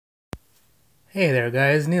Hey there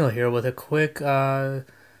guys, Neil here with a quick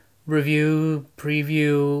review,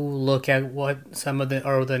 preview, look at what some of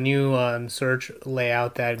the new search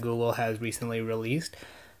layout that Google has recently released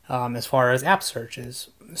as far as app searches.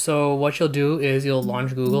 So what you'll do is you'll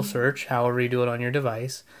launch Google Search, however you do it on your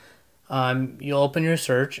device. You'll open your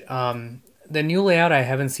search. The new layout I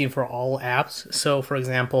haven't seen for all apps. So for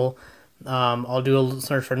example, I'll do a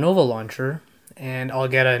search for Nova Launcher and I'll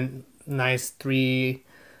get a nice three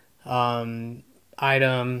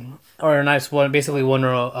item or a nice one, basically one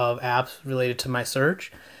row of apps related to my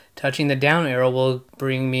search. Touching the down arrow will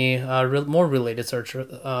bring me more related search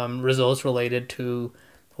results related to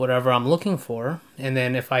whatever I'm looking for. And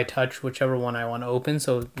then if I touch whichever one I want to open,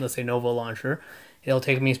 so let's say Nova Launcher, it'll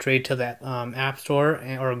take me straight to that App Store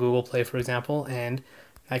or Google Play, for example, and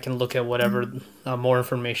I can look at whatever more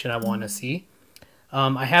information I want to see.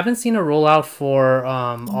 I haven't seen a rollout for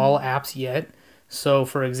all apps yet. So,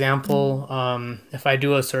 for example, if I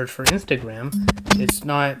do a search for Instagram, it's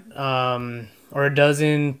not, or it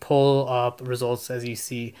doesn't pull up results as you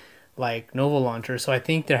see like Nova Launcher. So I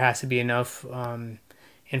think there has to be enough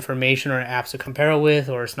information or apps to compare it with,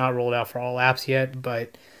 or it's not rolled out for all apps yet.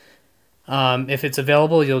 But if it's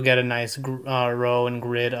available, you'll get a nice row and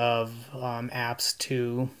grid of apps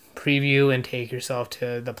to preview and take yourself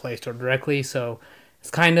to the Play Store directly. So it's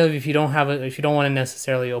kind of, if you don't want to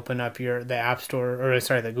necessarily open up the App Store, or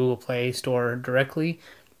sorry, the Google Play Store directly,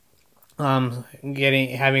 having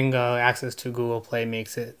access to Google Play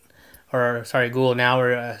makes it, or sorry, Google Now,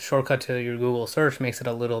 or a shortcut to your Google search makes it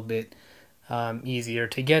a little bit easier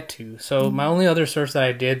to get to. So my only other search that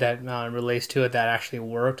I did that relates to it that actually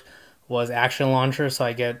worked was Action Launcher. So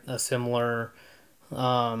I get a similar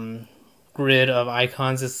grid of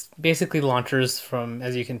icons. It's basically launchers from,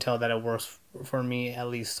 as you can tell, that it works for me at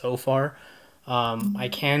least so far. I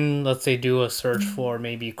can, let's say, do a search for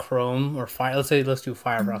maybe Chrome or let's do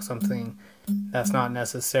Firefox, something that's not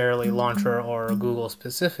necessarily launcher or Google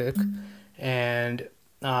specific, and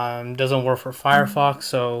doesn't work for Firefox,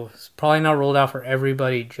 so it's probably not rolled out for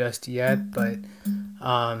everybody just yet. But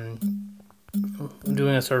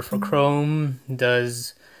doing a search for Chrome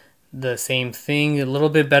does the same thing, a little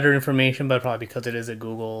bit better information, but probably because it is a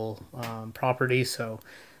Google property. So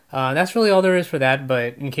that's really all there is for that.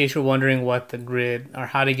 But in case you're wondering what the grid, or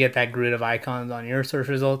how to get that grid of icons on your search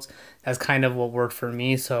results, that's kind of what worked for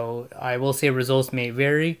me. So I will say results may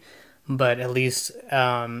vary, but at least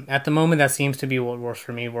at the moment that seems to be what works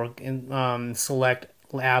for me. Select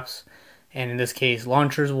apps, and in this case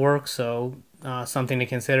launchers work. So something to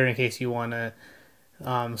consider in case you want to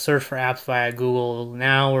search for apps via Google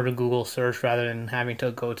Now or to Google Search, rather than having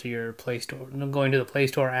to go to your Play Store, going to the Play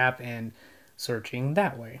Store app and searching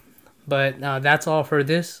that way. But that's all for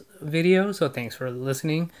this video, so thanks for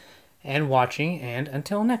listening and watching, and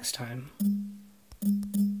until next time.